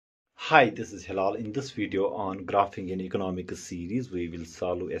Hi, this is Hilal. In this video on graphing in economics series, we will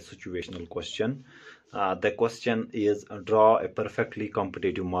solve a situational question. The question is draw a perfectly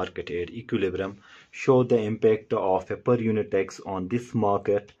competitive market at equilibrium. Show the impact of a per unit tax on this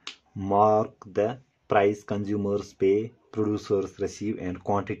market. Mark the price consumers pay, producers receive, and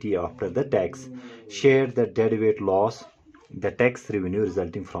quantity after the tax. Share the deadweight loss, the tax revenue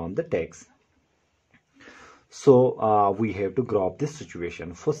resulting from the tax. So we have to graph this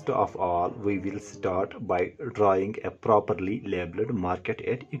situation. First of all, we will start by drawing a properly labeled market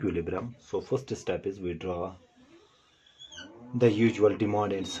at equilibrium. So first step is we draw the usual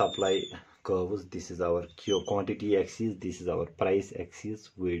demand and supply curves. This is our quantity axis, this is our price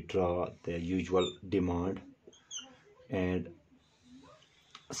axis. We draw the usual demand and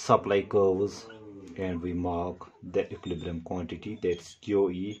supply curves, and we mark the equilibrium quantity, that's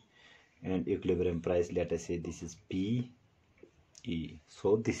QE, and equilibrium price, let us say this is PE.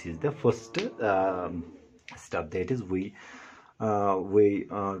 So this is the first step, that is we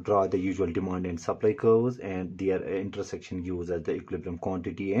draw the usual demand and supply curves, and their intersection gives as the equilibrium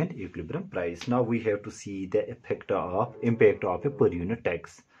quantity and equilibrium price. Now we have to see the impact of a per unit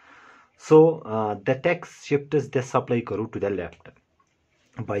tax. So the tax shifts the supply curve to the left.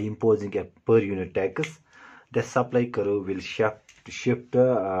 By imposing a per unit tax, the supply curve will shift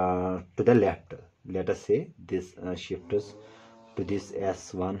to the left. Let us say this shifts to this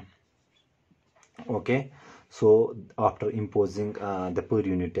S1. Okay, so after imposing the per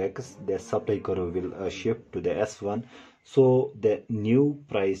unit tax, the supply curve will shift to the S1. So the new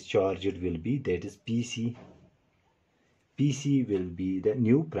price charged will be, that is PC. PC will be the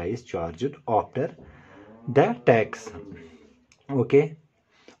new price charged after the tax. Okay,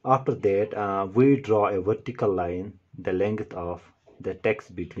 after that we draw a vertical line, the length of the tax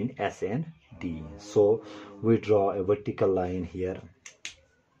between S and D. So we draw a vertical line here,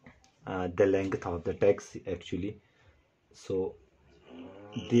 the length of the tax actually. So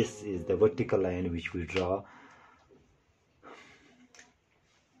this is the vertical line which we draw.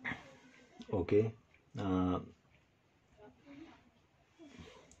 Okay,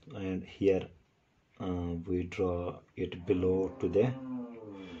 and here we draw it below to the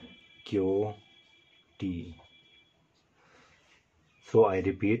QT. So I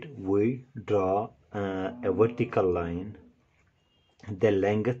repeat, we draw a vertical line, the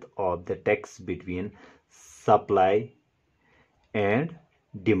length of the tax between supply and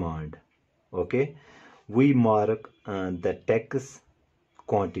demand. Okay, we mark the tax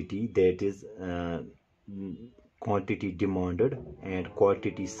quantity, that is quantity demanded and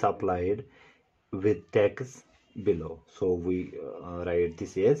quantity supplied with tax below. So we write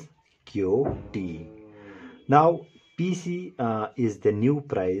this as QT. Now PC is the new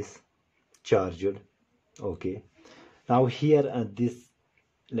price charged. Okay, now here this,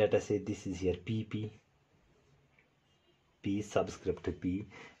 let us say this is here PP, P subscript P.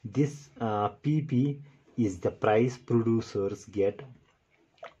 This PP is the price producers get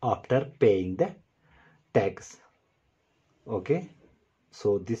after paying the tax. Okay,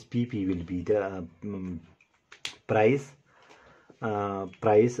 so this PP will be the price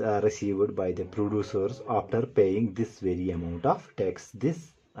received by the producers after paying this very amount of tax,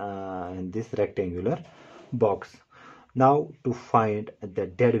 this in this rectangular box. Now to find the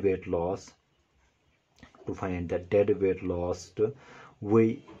deadweight loss,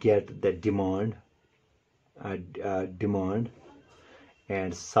 we get the demand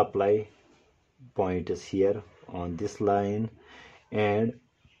and supply point is here on this line, and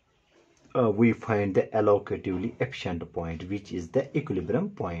we find the allocatively efficient point, which is the equilibrium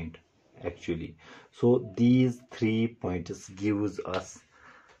point actually. So these 3 points gives us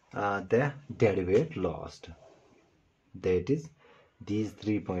the deadweight lost, that is these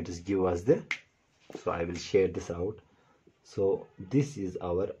 3 points give us the, so I will share this out. So this is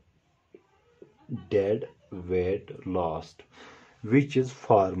our deadweight lost, which is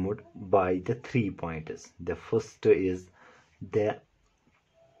formed by the 3 points. The first is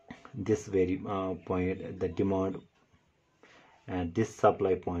this very point, the demand, and this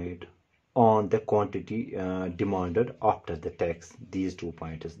supply point on the quantity demanded after the tax. These 2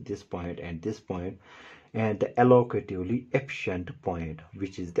 points, this point and this point, and the allocatively efficient point,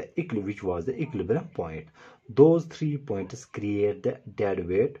 which was the equilibrium point. Those 3 points create the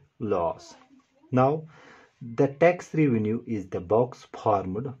deadweight loss. Now the tax revenue is the box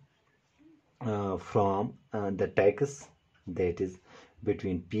formed from the tax, that is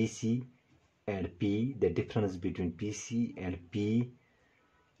between PC and P, the difference between PC and P,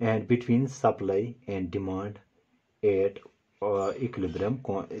 and between supply and demand at equilibrium,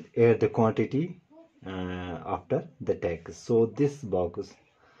 at the quantity after the tax. So this box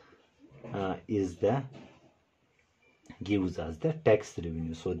is the gives us the tax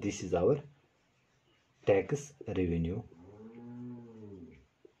revenue. So this is our tax revenue.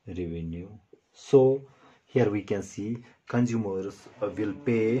 So here we can see consumers will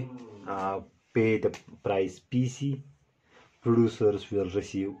pay the price PC. Producers will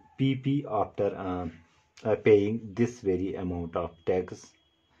receive PP after paying this very amount of tax,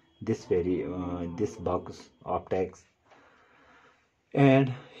 this box of tax.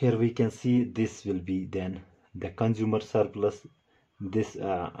 And here we can see this will be then the consumer surplus. This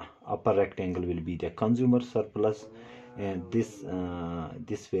upper rectangle will be the consumer surplus, and this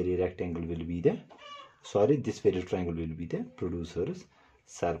very rectangle will be the this very triangle will be the producer's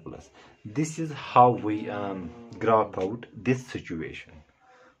surplus. This is how we graph out this situation.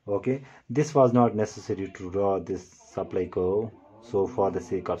 Okay, this was not necessary to draw this supply curve, so for the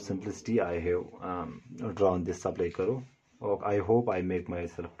sake of simplicity I have drawn this supply curve. I hope I make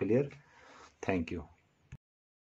myself clear. Thank you.